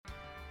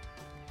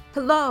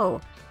Hello,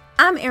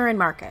 I'm Erin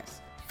Marcus,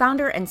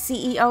 founder and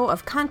CEO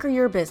of Conquer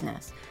Your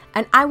Business,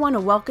 and I want to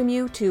welcome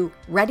you to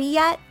Ready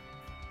Yet?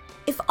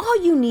 If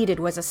all you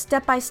needed was a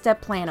step-by-step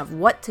plan of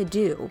what to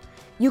do,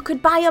 you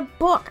could buy a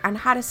book on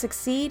how to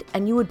succeed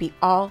and you would be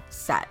all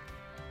set.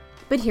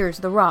 But here's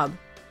the rub.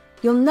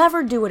 You'll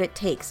never do what it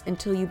takes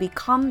until you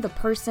become the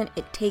person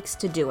it takes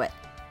to do it.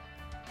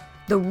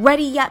 The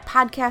Ready Yet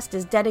podcast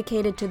is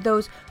dedicated to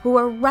those who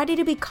are ready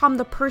to become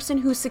the person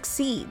who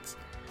succeeds,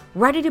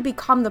 ready to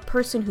become the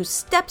person who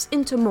steps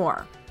into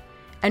more,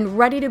 and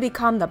ready to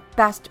become the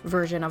best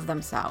version of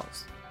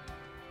themselves.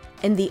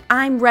 In the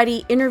I'm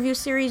Ready interview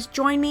series,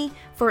 join me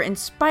for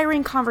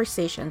inspiring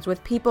conversations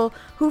with people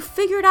who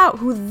figured out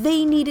who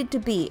they needed to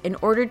be in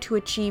order to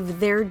achieve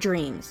their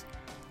dreams,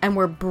 and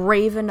were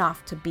brave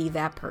enough to be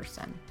that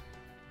person.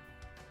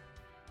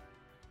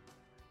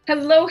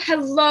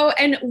 Hello,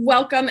 and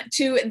welcome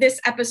to this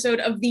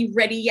episode of the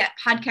Ready Yet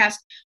podcast,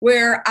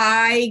 where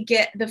I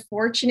get the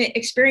fortunate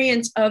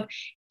experience of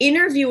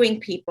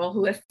interviewing people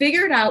who have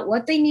figured out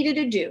what they needed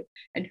to do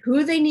and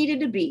who they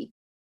needed to be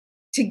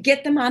to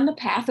get them on the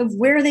path of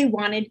where they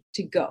wanted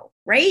to go,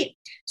 right?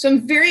 So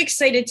I'm very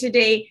excited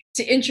today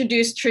to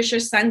introduce Tricia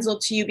Senzel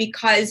to you,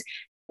 because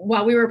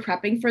while we were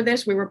prepping for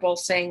this, we were both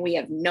saying we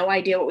have no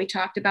idea what we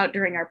talked about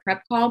during our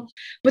prep call.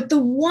 But the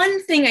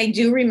one thing I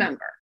do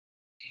remember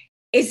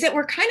is that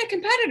we're kind of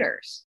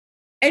competitors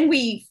and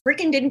we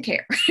freaking didn't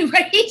care,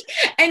 right?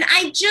 And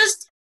I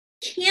just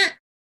can't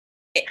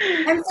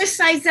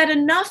emphasize that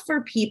enough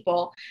for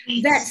people,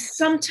 that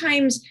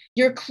sometimes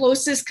your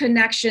closest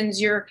connections,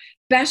 your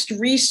best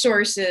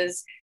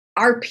resources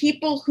are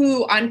people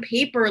who on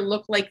paper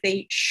look like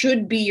they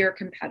should be your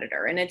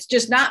competitor. And it's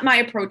just not my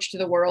approach to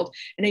the world.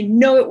 And I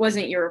know it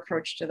wasn't your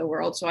approach to the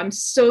world. So I'm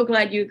so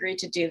glad you agreed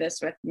to do this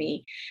with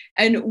me.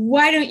 And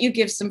why don't you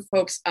give some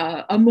folks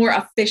a more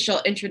official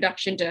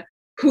introduction to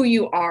who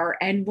you are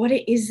and what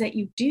it is that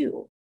you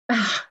do?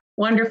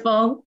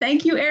 Wonderful.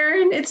 Thank you,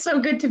 Erin. It's so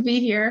good to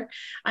be here.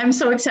 I'm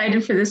so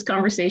excited for this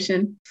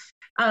conversation.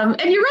 And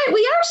you're right,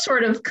 we are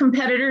sort of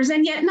competitors,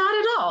 and yet not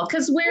at all,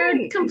 because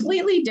we're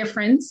completely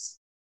different.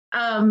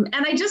 And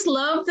I just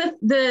love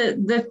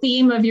the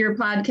theme of your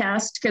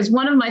podcast, because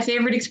one of my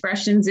favorite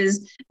expressions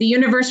is the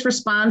universe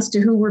responds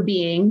to who we're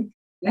being.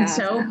 And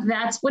so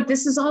that's what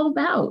this is all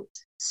about.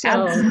 So,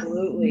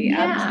 Absolutely.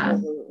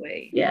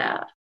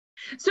 Yeah.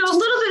 So a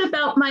little bit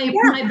about my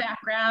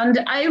background.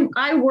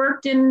 I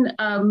worked in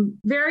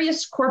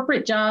various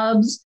corporate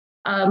jobs.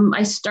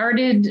 I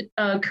started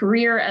a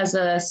career as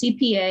a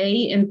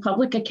CPA in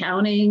public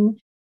accounting,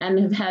 and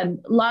have had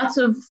lots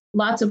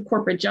of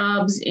corporate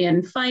jobs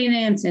in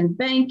finance and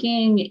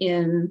banking,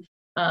 in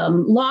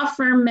law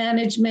firm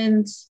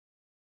management,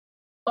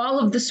 all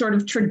of the sort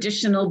of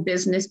traditional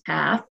business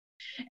path.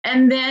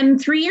 And then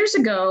 3 years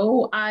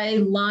ago, I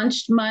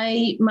launched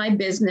my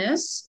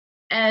business,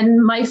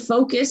 and my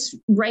focus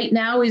right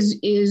now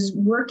is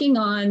working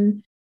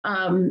on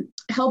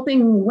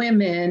helping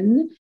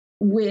women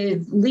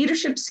with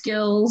leadership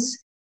skills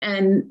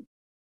and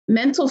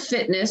mental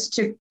fitness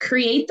to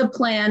create the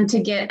plan to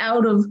get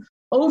out of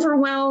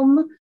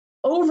overwhelm,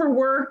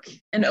 overwork,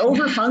 and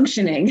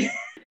overfunctioning.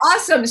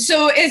 Awesome.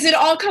 So as it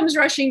all comes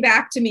rushing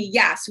back to me,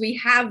 yes,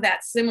 we have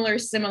that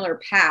similar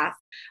path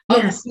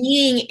of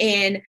being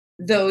in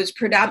those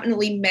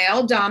predominantly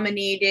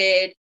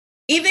male-dominated,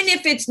 even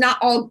if it's not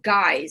all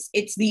guys,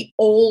 it's the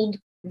old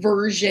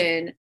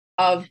version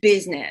of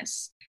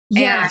business.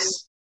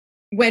 Yes.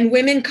 And when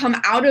women come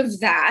out of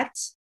that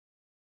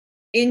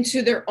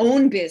into their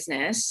own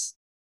business,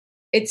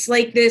 it's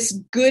like this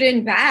good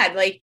and bad.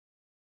 Like,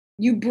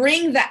 you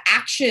bring the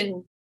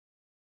action,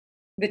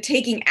 the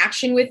taking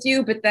action with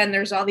you, but then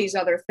there's all these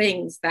other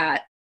things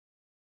that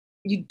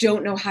you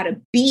don't know how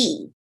to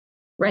be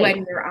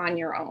when you're on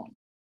your own.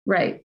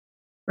 Right.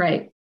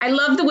 I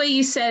love the way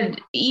you said,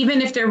 even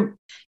if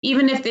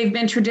they've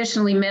been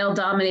traditionally male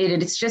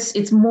dominated,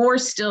 it's more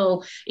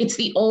still, it's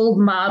the old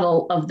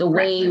model of the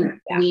way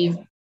we've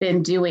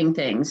been doing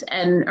things,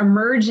 and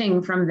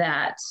emerging from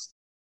that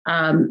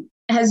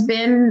has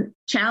been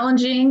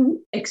challenging,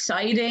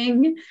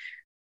 exciting,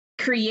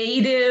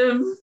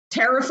 creative,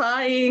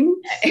 terrifying,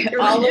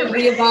 all of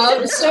the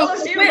above. So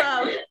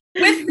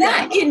with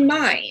that in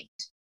mind,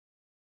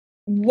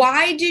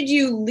 why did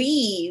you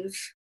leave?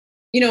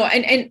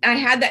 And I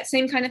had that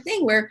same kind of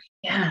thing where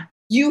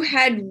you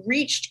had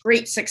reached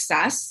great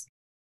success.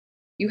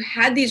 You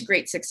had these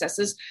great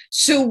successes.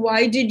 So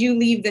why did you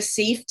leave the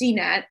safety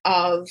net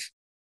of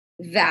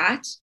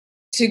that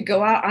to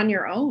go out on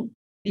your own?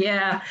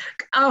 Yeah.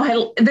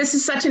 Oh, this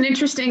is such an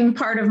interesting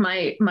part of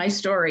my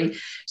story.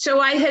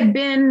 So I had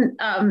been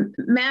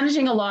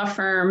managing a law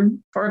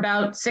firm for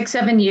about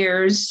 6-7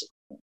 years,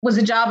 was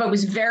a job I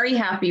was very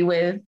happy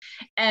with,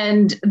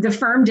 and the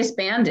firm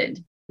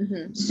disbanded.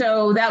 Mm-hmm.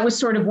 So that was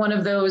sort of one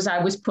of those,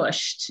 I was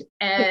pushed,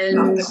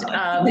 and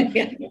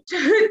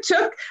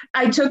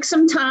I took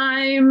some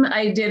time.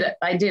 I did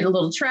a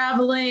little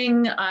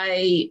traveling.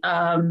 I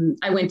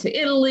went to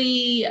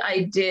Italy.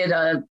 I did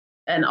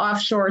an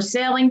offshore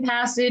sailing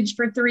passage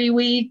for 3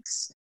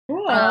 weeks.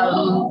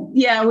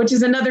 Yeah, which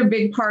is another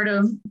big part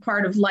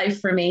of life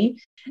for me.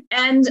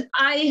 And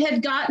I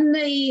had gotten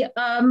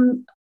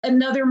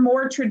another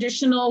more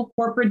traditional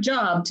corporate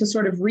job to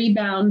sort of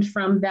rebound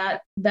from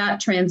that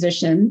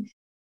transition.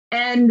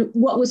 And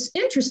what was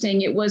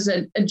interesting, it was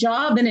a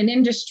job in an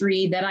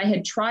industry that I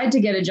had tried to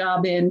get a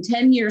job in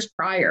 10 years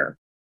prior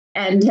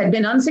and had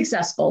been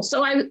unsuccessful.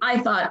 So I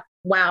thought,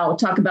 wow,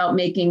 talk about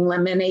making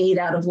lemonade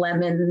out of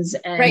lemons.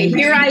 And right,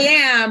 here I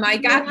am. I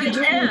got the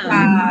dream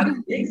job.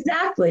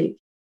 Exactly.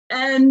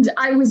 And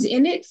I was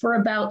in it for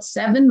about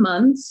 7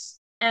 months,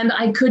 and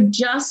I could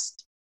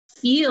just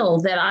feel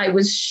that I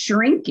was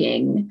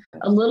shrinking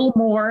a little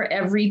more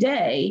every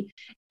day,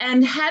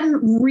 and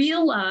hadn't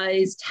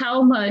realized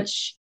how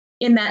much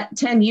in that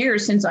 10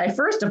 years since I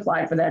first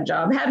applied for that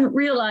job, hadn't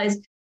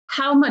realized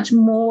how much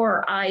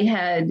more I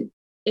had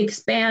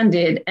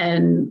expanded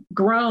and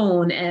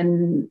grown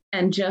and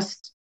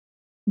just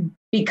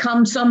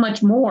become so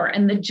much more.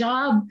 And the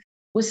job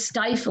was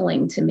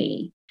stifling to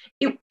me.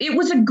 It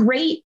was a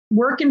great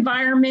work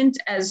environment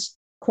as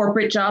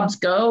corporate jobs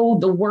go.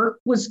 The work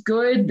was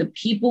good. The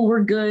people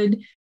were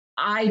good.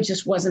 I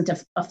just wasn't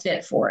a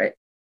fit for it.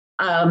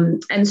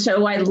 And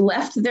so I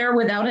left there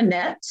without a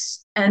net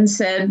and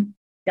said,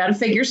 got to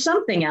figure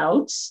something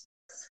out.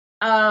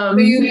 So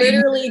you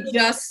literally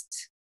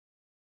just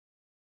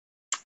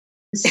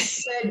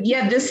said,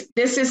 yeah, this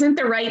isn't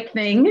the right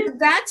thing.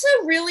 That's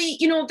a really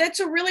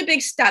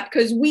big step,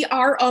 because we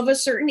are of a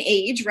certain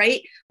age,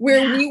 right?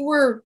 Where we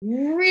were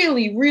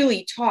really,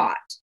 really taught,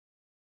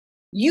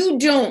 you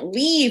don't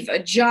leave a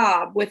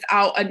job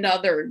without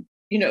another,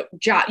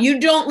 job. You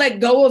don't let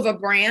go of a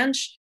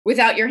branch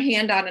without your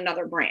hand on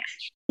another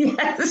branch.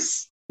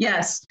 Yes.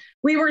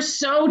 We were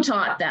so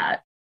taught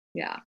that.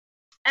 Yeah.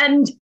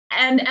 And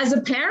as a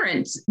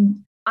parent,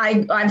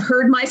 I've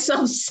heard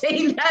myself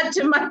say that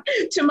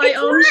to my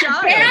own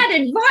child.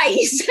 Bad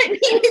advice. I mean,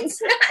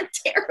 it's not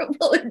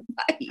terrible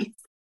advice.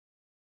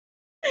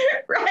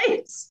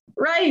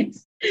 Right.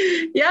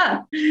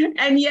 Yeah.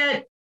 And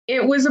yet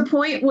it was a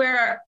point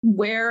where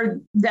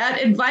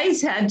that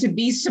advice had to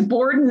be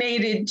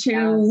subordinated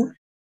to,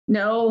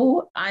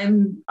 no,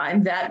 I'm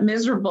that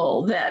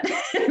miserable that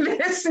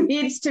this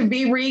needs to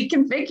be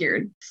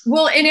reconfigured.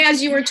 Well, and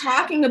as you were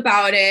talking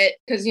about it,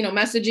 because,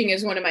 messaging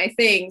is one of my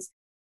things,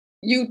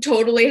 you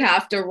totally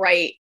have to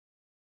write,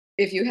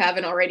 if you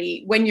haven't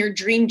already, when your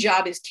dream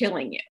job is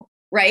killing you,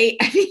 right?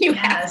 I mean, you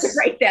have to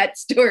write that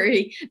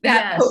story,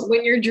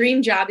 when your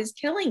dream job is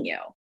killing you.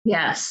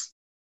 Yes.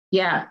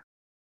 Yeah.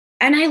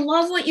 And I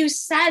love what you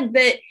said,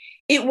 that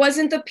it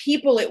wasn't the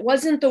people, it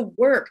wasn't the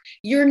work.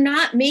 You're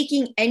not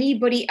making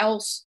anybody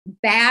else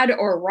bad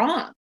or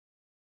wrong.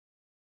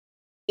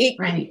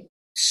 Right.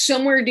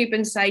 Somewhere deep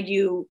inside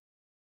you,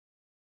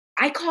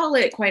 I call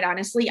it, quite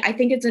honestly, I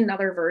think it's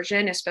another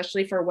version,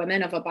 especially for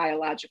women, of a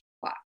biological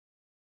clock.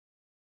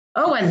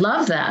 Oh, I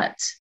love that.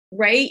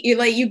 Right?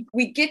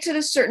 We get to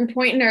this certain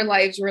point in our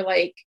lives where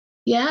I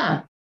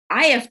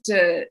have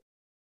to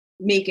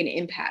make an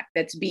impact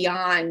that's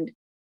beyond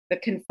the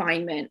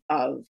confinement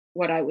of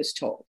what I was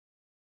told.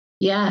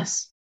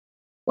 Yes.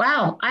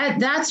 Wow.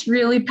 that's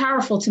really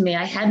powerful to me.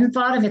 I hadn't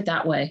thought of it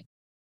that way.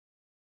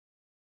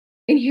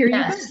 And here you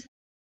go.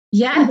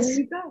 Yes. There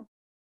you go.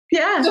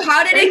 Yeah. So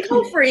how did it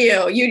go for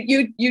you?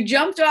 You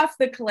jumped off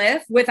the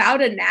cliff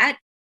without a net.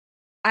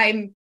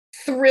 I'm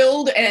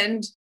thrilled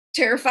and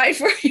terrified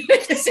for you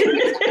at the same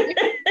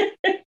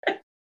time.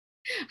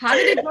 How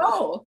did it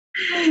go?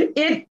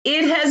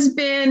 It has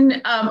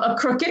been a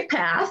crooked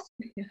path,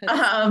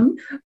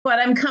 but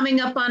I'm coming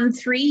up on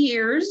 3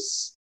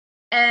 years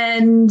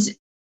and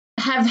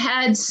have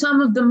had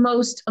some of the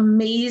most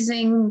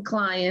amazing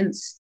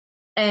clients.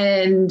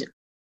 And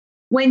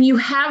when you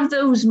have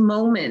those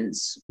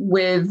moments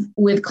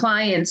with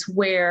clients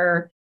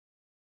where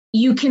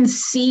you can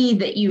see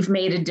that you've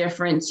made a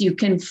difference, you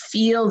can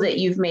feel that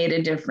you've made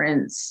a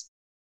difference,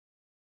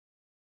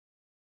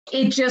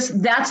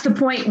 that's the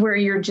point where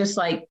you're just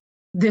like,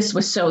 this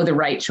was so the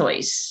right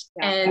choice.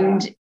 Yeah.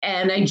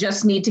 And I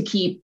just need to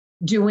keep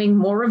doing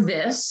more of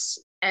this,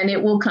 and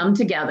it will come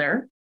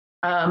together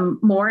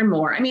more and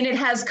more. I mean, it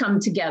has come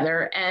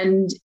together,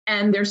 and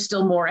there's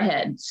still more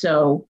ahead.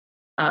 So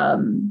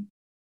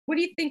what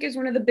do you think is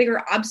one of the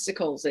bigger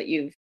obstacles that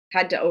you've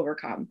had to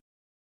overcome?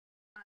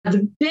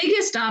 The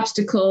biggest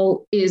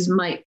obstacle is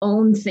my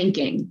own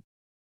thinking,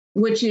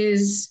 which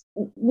is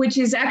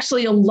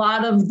actually a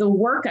lot of the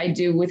work I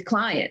do with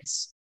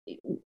clients.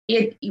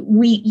 We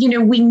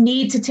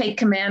need to take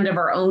command of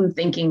our own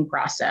thinking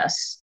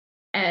process,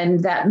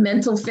 and that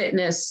mental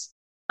fitness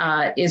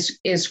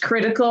is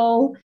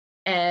critical,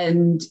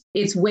 and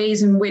it's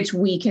ways in which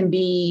we can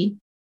be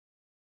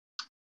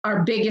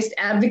our biggest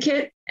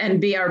advocate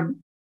and be our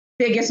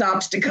biggest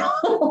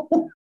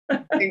obstacle.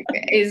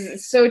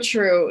 Is so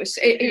true.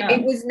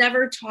 It was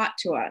never taught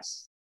to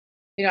us.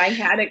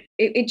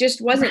 It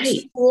just wasn't.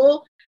 Right.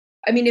 School,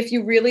 I mean, if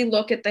you really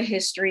look at the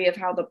history of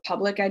how the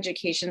public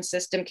education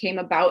system came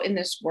about in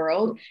this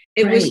world,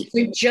 it was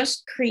to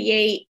just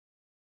create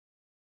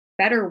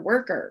better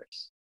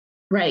workers.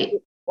 Right.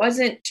 It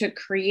wasn't to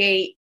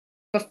create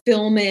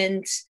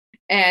fulfillment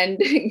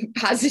and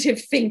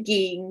positive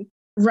thinking.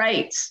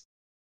 Right.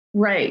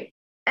 Right.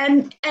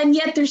 And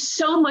yet there's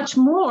so much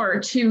more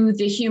to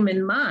the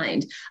human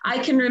mind. I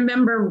can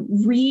remember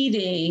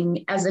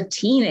reading as a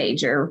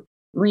teenager,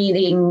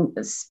 reading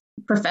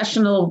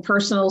professional,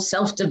 personal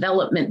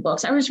self-development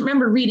books. I always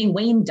remember reading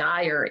Wayne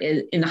Dyer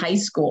in high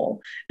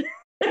school.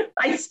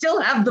 I still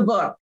have the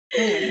book.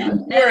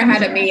 You're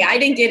ahead of me. I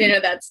didn't get into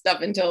that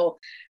stuff until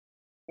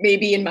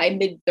maybe in my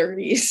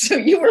mid-30s. So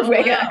you were way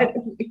ahead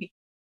of me.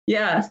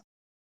 Yeah.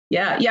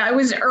 Yeah. I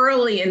was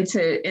early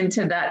into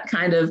that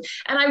kind of,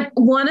 and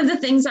one of the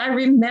things I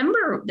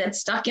remember that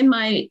stuck in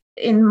my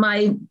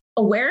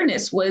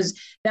awareness was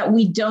that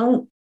we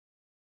don't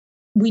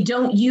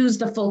use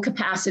the full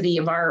capacity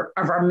of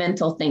our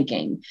mental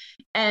thinking.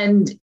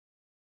 And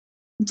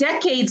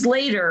decades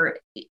later,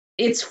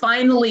 it's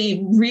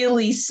finally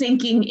really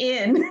sinking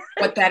in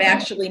what that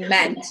actually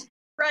meant.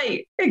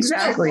 Right,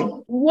 exactly.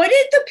 So what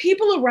did the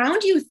people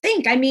around you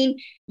think? I mean,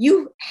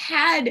 you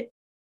had,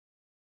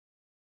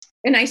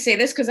 and I say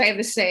this because I have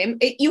the same,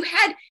 you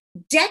had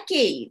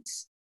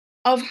decades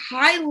of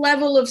high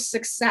level of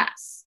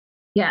success.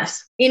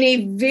 Yes. In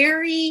a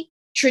very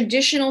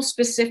traditional,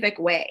 specific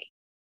way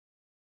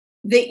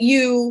that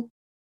you,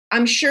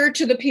 I'm sure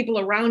to the people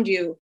around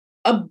you,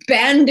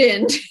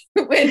 abandoned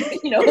with,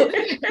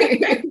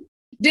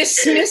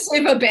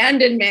 dismissive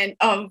abandonment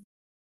of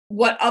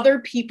what other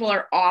people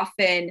are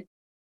often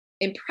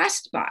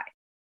impressed by.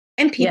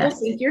 And people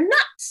think you're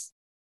nuts.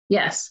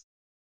 Yes.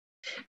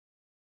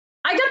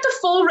 I got the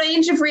full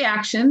range of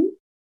reaction.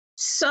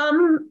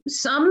 Some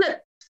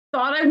that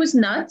thought I was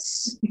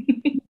nuts.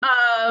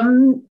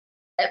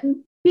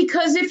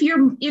 Because if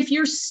you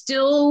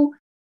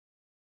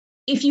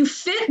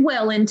fit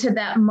well into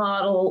that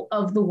model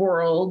of the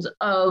world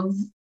of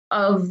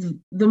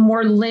the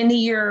more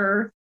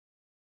linear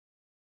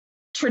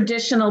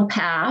traditional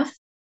path,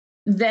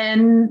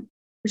 then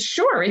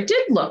sure, it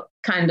did look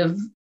kind of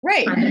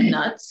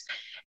nuts.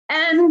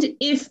 And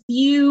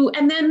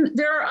then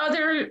there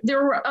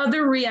were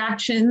other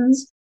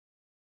reactions,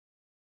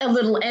 a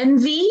little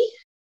envy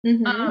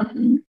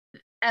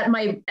at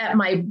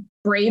my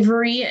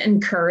bravery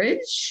and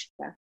courage.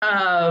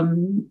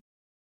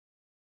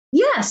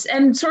 Yes,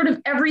 and sort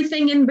of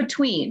everything in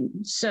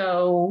between.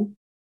 So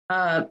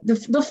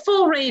the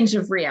full range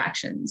of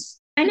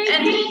reactions. And I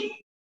think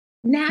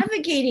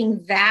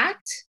navigating that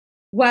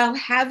while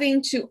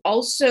having to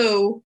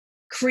also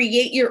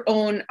create your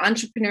own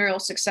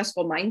entrepreneurial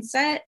successful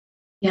mindset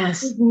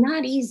is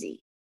not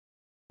easy.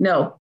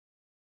 No.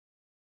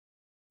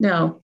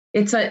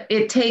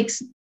 It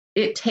takes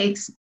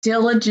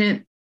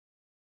diligent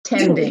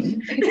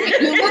tending.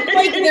 You look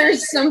like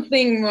there's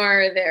something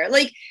more there.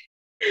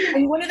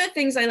 And one of the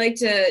things I like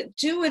to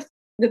do with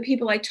the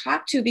people I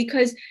talk to,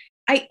 because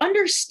I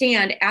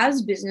understand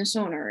as business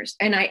owners,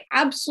 and I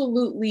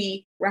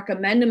absolutely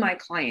recommend to my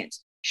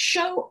clients,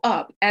 show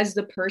up as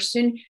the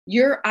person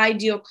your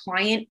ideal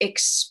client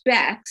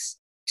expects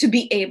to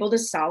be able to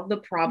solve the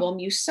problem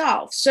you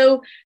solve.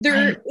 So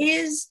there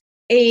is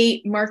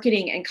a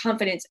marketing and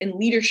confidence and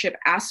leadership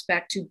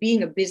aspect to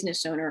being a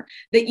business owner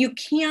that you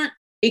can't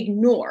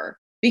ignore,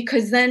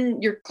 because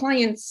then your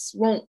clients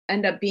won't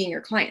end up being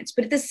your clients.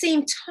 But at the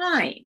same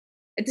time,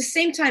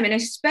 and I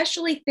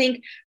especially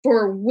think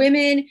for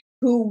women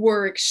who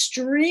were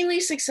extremely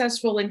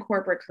successful in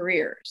corporate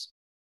careers,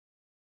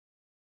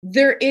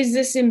 there is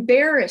this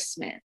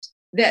embarrassment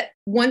that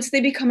once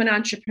they become an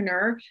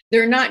entrepreneur,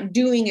 they're not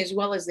doing as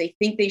well as they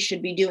think they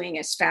should be doing,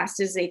 as fast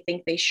as they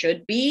think they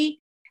should be.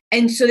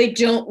 And so they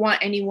don't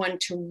want anyone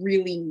to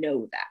really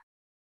know that.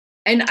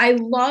 And I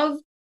love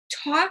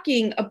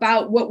talking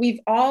about what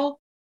we've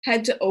all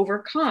had to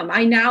overcome.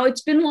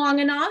 It's been long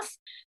enough.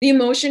 The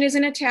emotion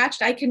isn't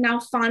attached. I can now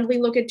fondly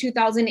look at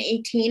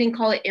 2018 and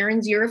call it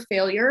Erin's year of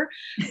failure.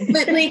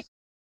 But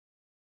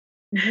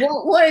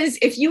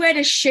if you had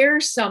to share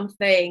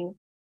something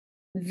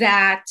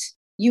that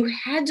you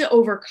had to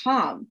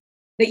overcome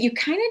that you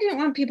kind of didn't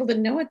want people to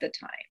know at the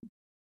time?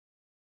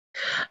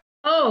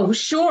 Oh,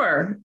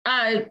 sure.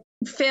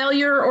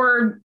 Failure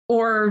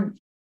or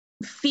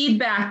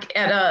feedback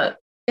at a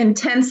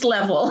intense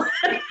level.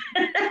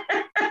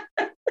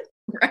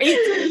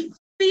 Right.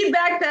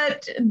 Feedback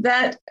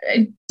that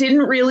I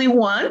didn't really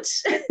want.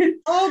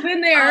 Oh,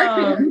 been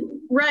there.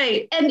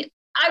 Right. And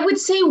I would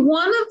say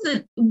one of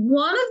the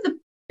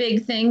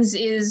big things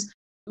is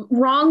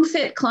wrong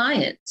fit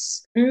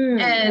clients.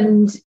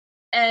 And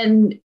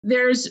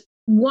there's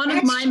one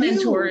of my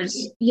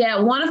mentors. Yeah.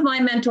 One of my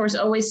mentors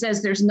always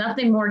says there's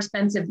nothing more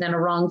expensive than a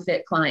wrong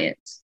fit client.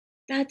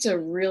 That's a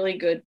really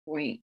good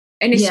point.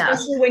 And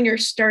especially when you're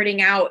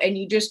starting out and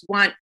you just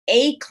want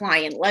a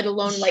client, let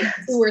alone 2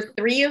 or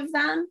 3 of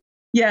them.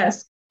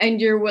 Yes. And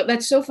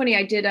that's so funny.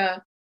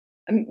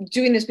 I'm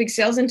doing this big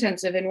sales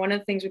intensive, and one of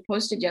the things we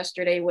posted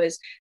yesterday was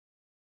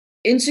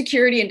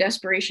insecurity and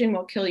desperation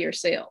will kill your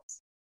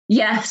sales.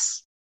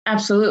 Yes,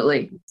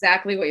 absolutely.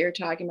 Exactly what you're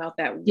talking about,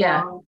 that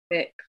wrong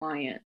fit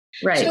client.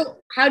 Right. So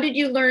how did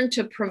you learn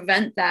to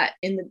prevent that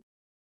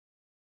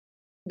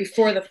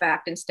before the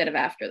fact instead of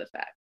after the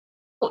fact?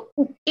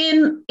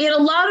 In a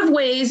lot of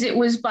ways, it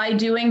was by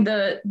doing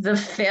the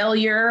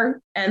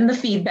failure and the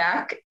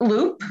feedback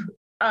loop,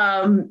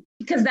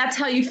 because that's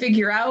how you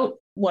figure out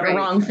what a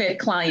wrong fit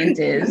client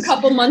is. A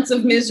couple months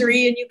of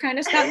misery and you kind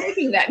of stop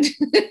making that.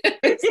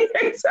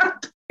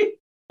 Exactly.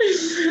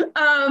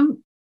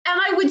 And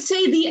I would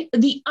say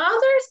the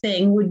other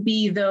thing would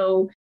be,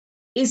 though,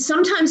 is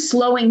sometimes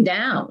slowing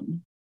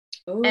down.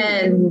 Ooh.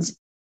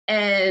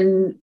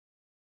 and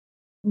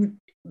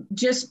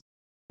just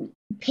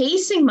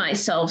pacing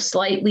myself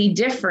slightly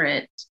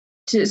different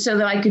so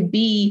that I could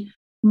be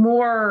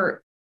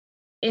more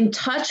in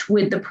touch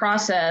with the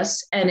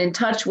process and in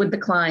touch with the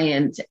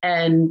client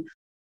and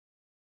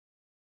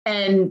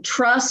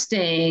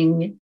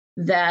trusting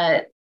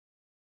that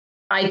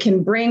I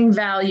can bring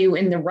value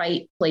in the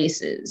right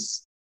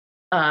places,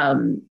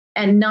 and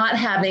not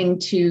having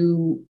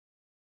to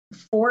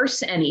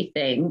force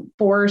anything,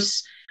 for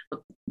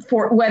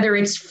whether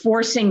it's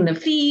forcing the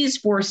fees,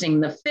 forcing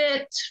the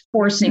fit,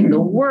 forcing the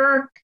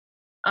work.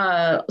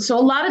 So a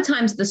lot of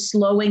times the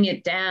slowing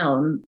it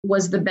down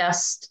was the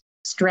best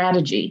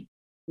strategy.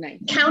 Nice.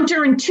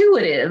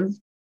 Counterintuitive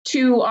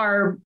to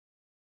our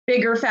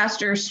bigger,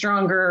 faster,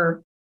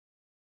 stronger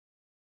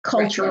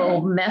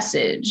cultural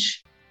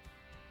message.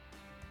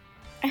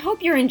 I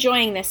hope you're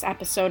enjoying this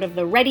episode of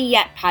the Ready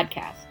Yet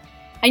podcast.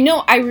 I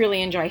know I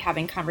really enjoy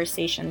having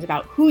conversations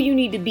about who you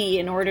need to be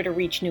in order to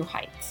reach new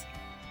heights.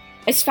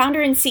 As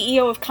founder and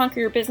CEO of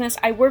Conquer Your Business,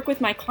 I work with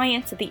my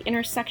clients at the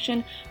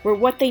intersection where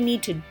what they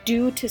need to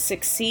do to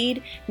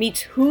succeed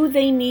meets who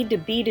they need to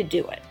be to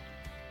do it.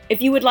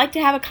 If you would like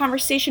to have a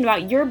conversation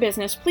about your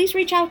business, please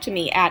reach out to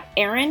me at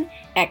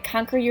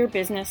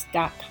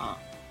erin@conqueryourbusiness.com.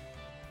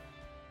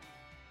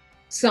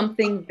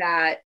 Something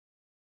that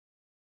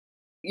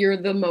you're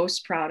the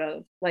most proud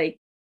of, like,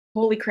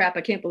 holy crap,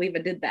 I can't believe I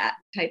did that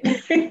type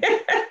of thing.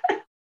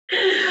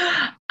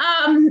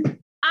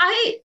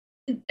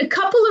 A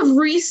couple of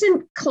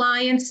recent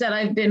clients that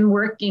I've been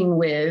working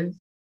with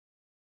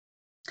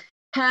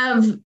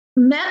have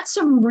met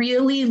some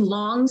really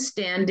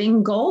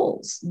long-standing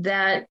goals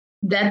that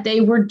they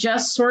were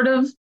just sort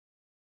of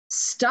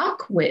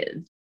stuck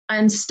with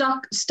and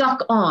stuck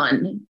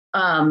on.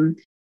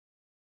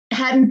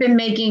 Hadn't been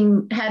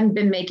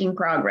making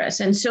progress.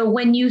 And so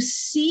when you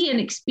see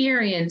and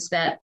experience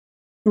that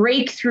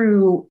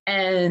breakthrough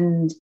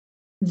and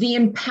the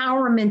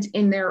empowerment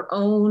in their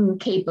own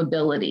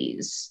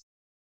capabilities,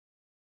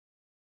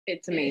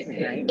 it's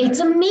amazing, right? It's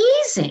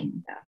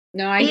amazing. Yeah.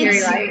 No, I hear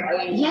you.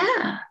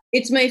 Yeah.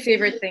 It's my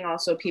favorite thing.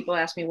 Also, people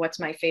ask me what's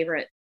my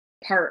favorite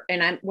part.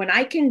 And when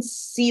I can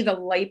see the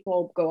light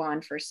bulb go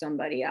on for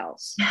somebody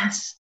else.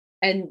 Yes.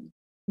 And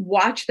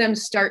watch them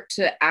start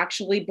to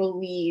actually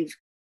believe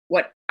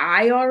what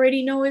I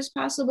already know is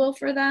possible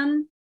for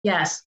them.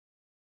 Yes.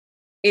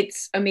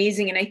 It's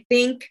amazing. And I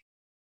think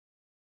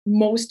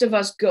most of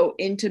us go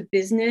into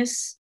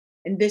business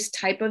and this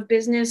type of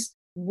business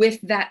with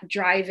that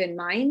drive in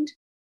mind.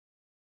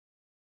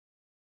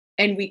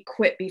 And we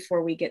quit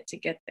before we get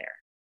there,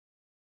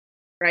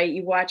 right?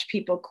 You watch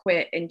people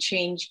quit and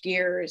change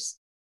gears,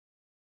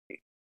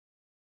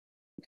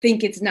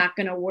 think it's not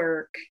going to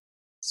work.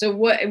 So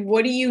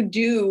what do you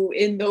do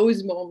in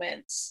those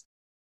moments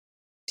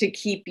to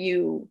keep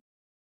you,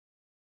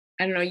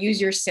 I don't know, use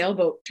your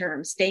sailboat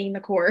term, staying the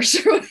course?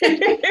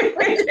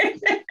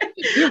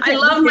 I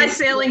love my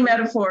sailing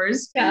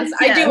metaphors. Yes,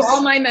 I do.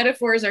 All my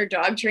metaphors are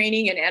dog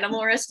training and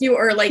animal rescue,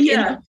 or like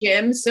in the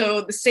gym.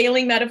 So the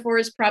sailing metaphor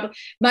is probably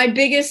my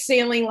biggest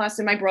sailing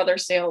lesson. My brother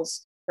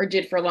sails or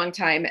did for a long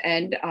time.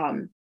 And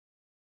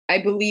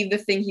I believe the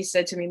thing he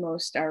said to me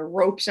most are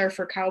ropes are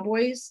for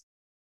cowboys.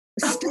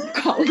 Stop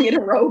calling it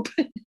a rope.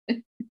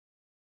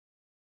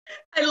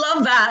 I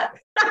love that.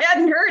 I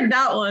hadn't heard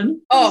that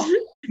one. Oh,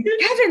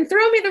 Kevin,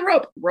 throw me the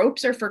rope.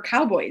 Ropes are for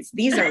cowboys.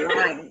 These are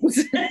lines.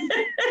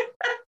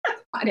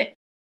 Got it.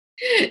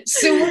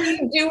 So what do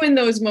you do in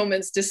those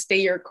moments to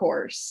stay your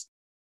course?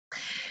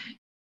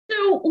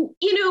 So,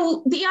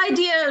 the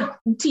idea,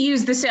 to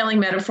use the sailing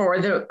metaphor,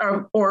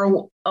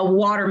 or a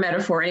water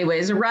metaphor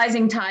anyways, a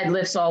rising tide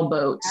lifts all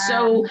boats.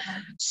 So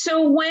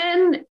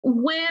when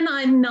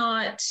I'm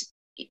not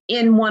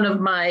in one of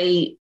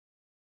my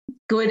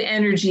good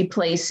energy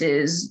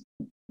places,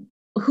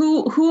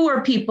 who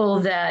are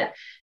people that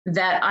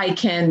I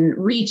can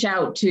reach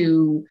out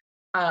to,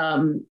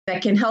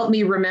 that can help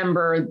me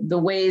remember the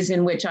ways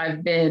in which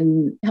I've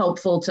been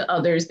helpful to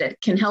others, that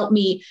can help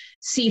me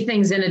see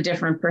things in a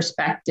different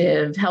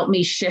perspective, help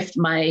me shift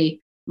my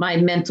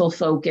mental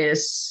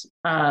focus.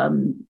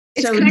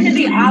 It's kind of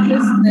the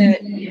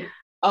opposite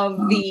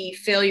of the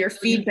failure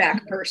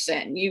feedback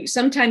person.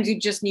 Sometimes you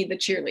just need the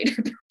cheerleader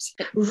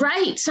person.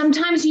 Right.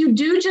 Sometimes you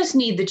do just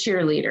need the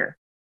cheerleader,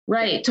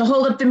 right? To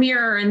hold up the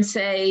mirror and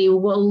say,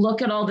 well,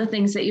 look at all the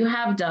things that you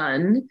have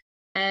done.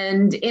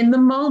 And in the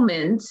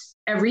moment,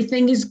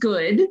 everything is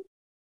good,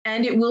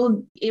 and it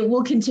will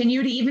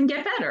continue to even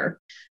get better.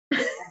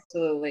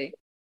 Absolutely.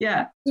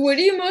 Yeah. What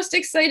are you most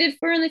excited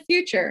for in the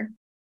future?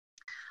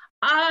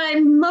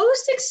 I'm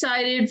most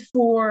excited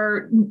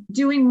for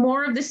doing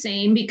more of the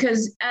same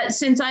because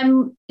since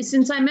I'm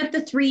at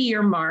the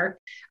 3-year mark,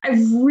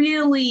 I've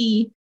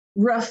really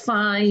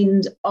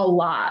refined a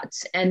lot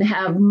and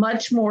have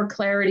much more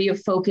clarity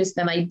of focus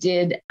than I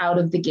did out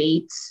of the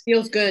gates.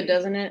 Feels good,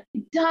 doesn't it?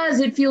 It does.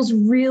 It feels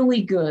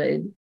really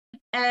good.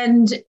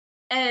 And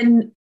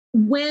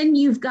when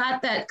you've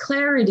got that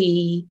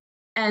clarity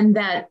and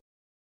that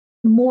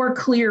more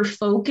clear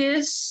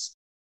focus,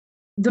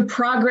 the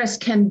progress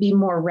can be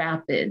more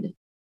rapid.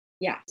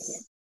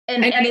 Yes.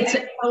 And it's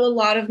I tell a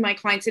lot of my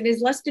clients, it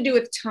is less to do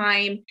with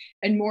time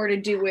and more to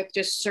do with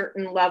just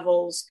certain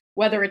levels,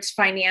 whether it's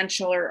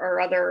financial or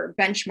other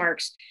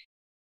benchmarks.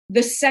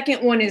 The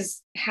second one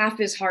is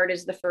half as hard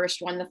as the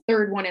first one. The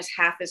third one is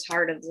half as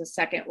hard as the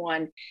second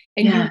one.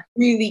 And you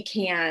really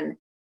can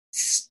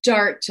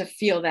start to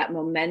feel that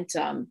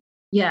momentum.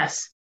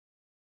 Yes.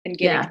 And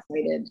get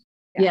excited.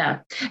 Yeah.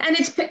 And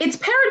it's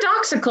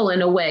paradoxical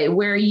in a way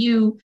where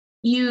you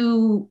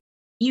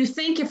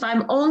think if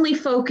I'm only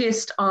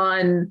focused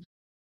on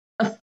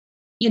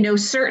a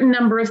certain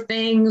number of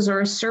things or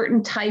a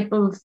certain type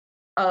of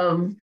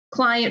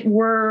client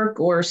work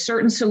or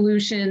certain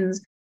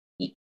solutions,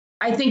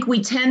 I think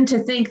we tend to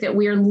think that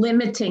we are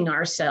limiting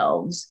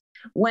ourselves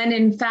when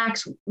in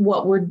fact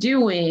what we're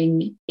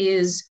doing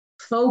is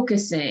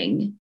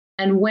focusing.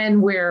 And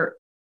when we're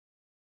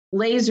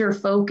laser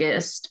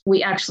focused,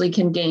 we actually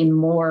can gain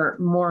more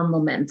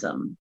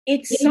momentum.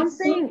 It's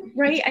something,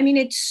 right? I mean,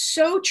 it's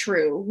so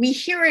true. We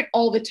hear it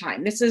all the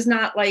time. This is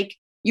not like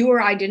you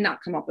or I did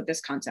not come up with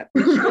this concept.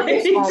 We hear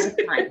this all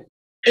the time.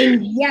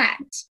 And yet,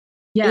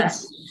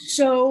 it's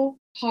so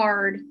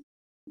hard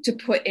to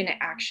put into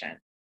action.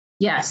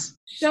 Yes.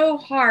 So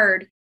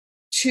hard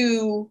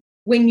to,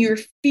 when you're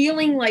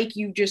feeling like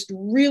you just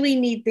really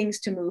need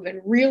things to move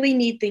and really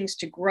need things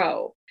to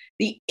grow,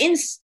 the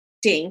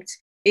instinct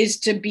is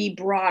to be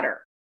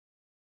broader.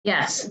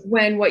 Yes.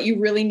 When what you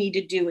really need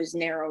to do is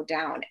narrow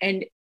down.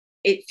 And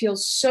it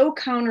feels so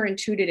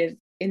counterintuitive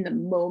in the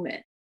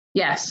moment.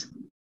 Yes.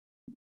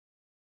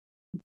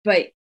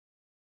 But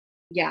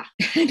yeah,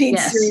 I mean,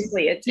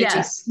 seriously, it's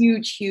a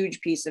huge, huge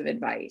piece of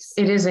advice.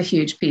 It is a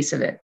huge piece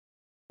of it.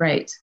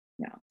 Right.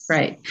 Yeah.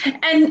 Right.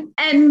 And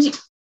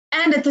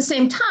at the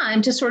same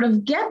time, to sort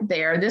of get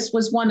there, this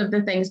was one of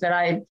the things that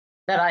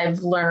I've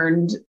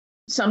learned,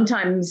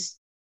 sometimes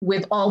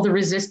with all the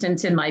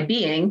resistance in my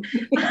being,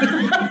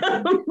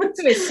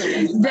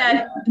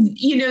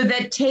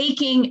 that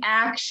taking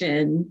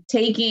action,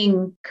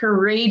 taking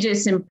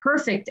courageous,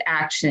 imperfect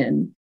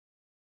action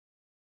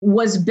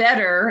was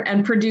better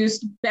and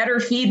produced better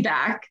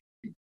feedback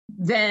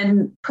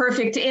than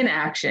perfect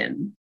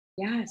inaction.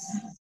 Yes.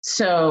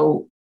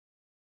 So,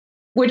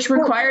 which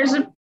requires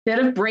a bit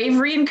of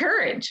bravery and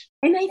courage.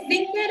 And I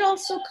think that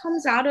also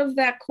comes out of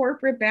that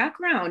corporate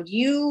background.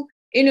 You,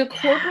 in a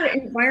corporate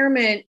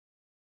environment,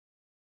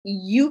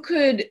 you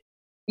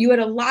had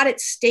a lot at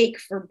stake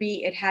for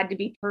it had to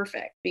be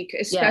perfect,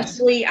 because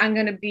especially I'm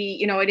going to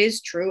be, it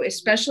is true,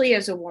 especially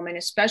as a woman,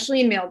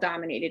 especially in male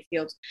dominated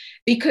fields,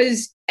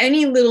 because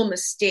any little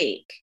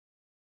mistake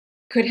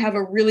could have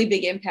a really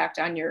big impact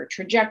on your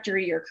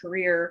trajectory, your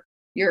career,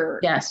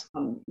 your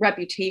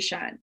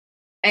reputation.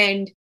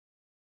 And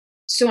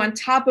so on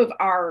top of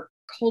our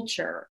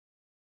culture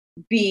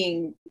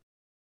being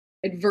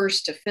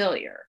adverse to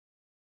failure,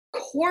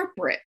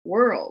 corporate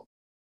world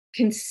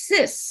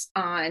consists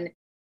on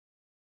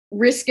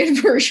risk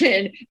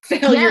aversion,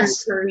 failure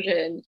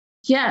aversion.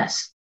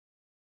 Yes.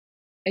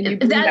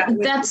 And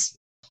that's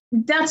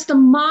the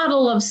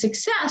model of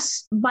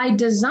success by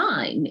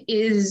design,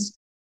 is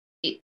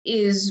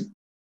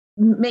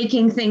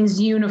making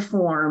things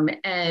uniform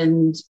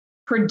and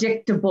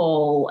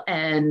predictable,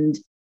 and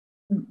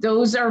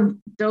those are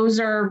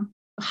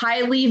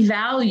highly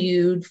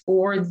valued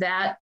for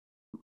that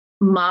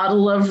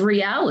model of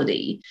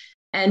reality.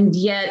 And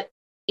yet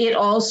it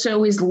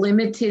also is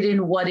limited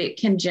in what it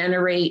can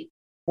generate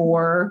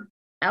for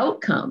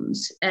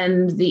outcomes.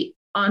 And the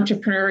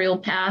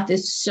entrepreneurial path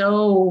is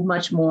so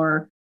much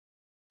more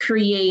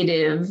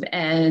creative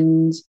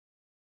and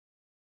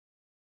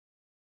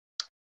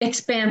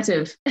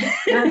expansive.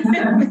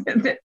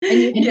 And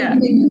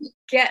you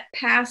get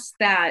past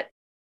that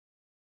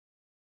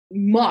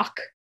muck,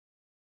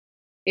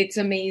 it's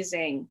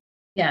amazing.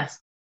 Yes.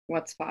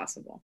 What's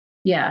possible.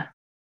 Yeah.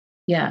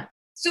 Yeah.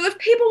 So if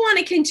people want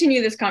to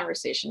continue this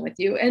conversation with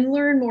you and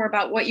learn more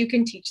about what you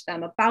can teach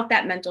them about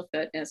that mental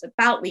fitness,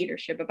 about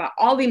leadership, about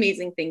all the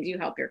amazing things you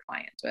help your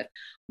clients with,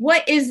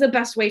 what is the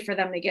best way for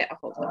them to get a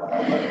hold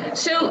of you?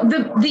 So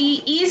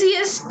the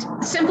easiest,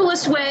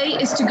 simplest way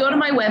is to go to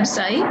my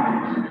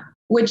website,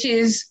 which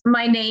is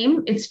my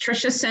name. It's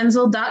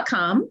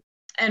TriciaSenzel.com.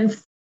 And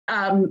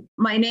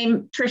my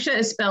name, Tricia,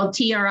 is spelled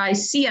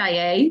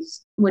Tricia,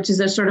 which is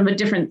a sort of a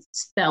different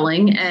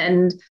spelling.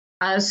 And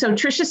so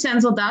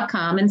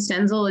TriciaSenzel.com, and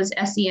Senzel is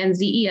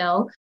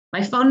Senzel.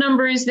 My phone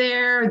number is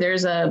there.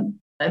 There's a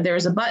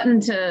button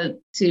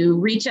to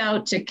reach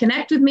out to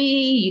connect with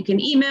me. You can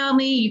email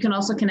me. You can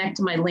also connect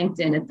to my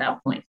LinkedIn at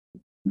that point.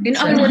 In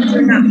other words,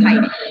 you're not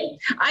hiding.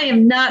 I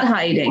am not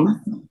hiding.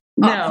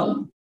 No.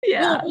 Awesome.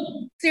 Yeah.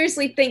 Well,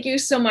 seriously, thank you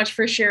so much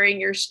for sharing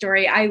your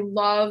story. I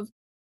love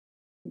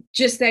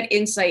just that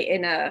insight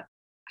in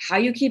how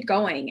you keep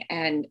going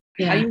and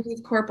how you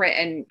leave corporate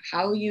and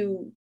how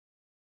you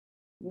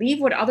leave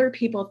what other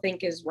people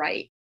think is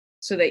right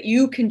so that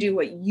you can do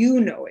what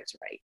you know is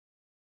right.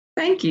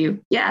 Thank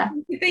you. Yeah.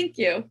 Thank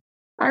you.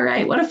 All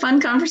right. What a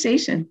fun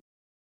conversation.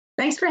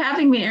 Thanks for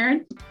having me,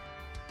 Erin.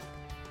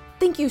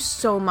 Thank you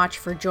so much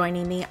for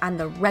joining me on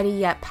the Ready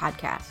Yet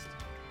podcast.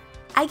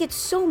 I get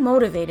so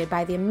motivated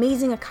by the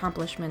amazing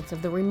accomplishments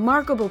of the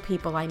remarkable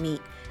people I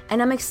meet,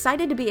 and I'm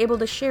excited to be able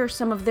to share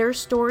some of their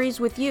stories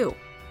with you.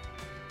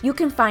 You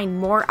can find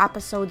more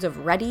episodes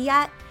of Ready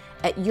Yet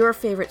at your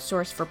favorite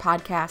source for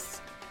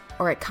podcasts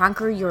or at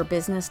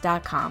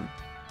conqueryourbusiness.com.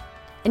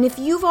 And if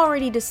you've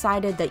already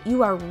decided that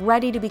you are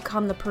ready to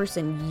become the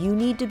person you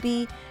need to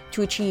be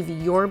to achieve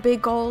your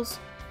big goals,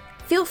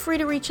 feel free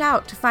to reach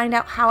out to find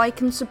out how I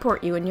can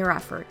support you in your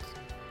efforts.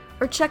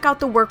 Or check out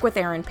the Work with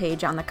Erin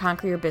page on the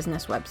Conquer Your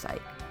Business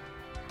website.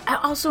 I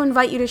also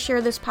invite you to share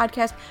this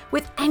podcast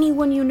with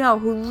anyone you know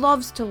who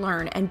loves to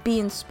learn and be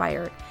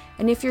inspired.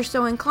 And if you're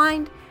so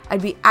inclined,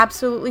 I'd be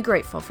absolutely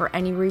grateful for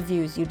any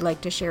reviews you'd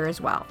like to share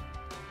as well.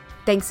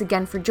 Thanks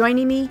again for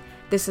joining me.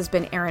 This has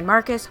been Erin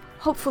Marcus,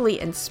 hopefully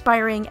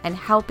inspiring and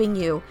helping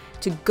you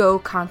to go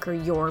conquer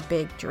your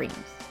big dreams.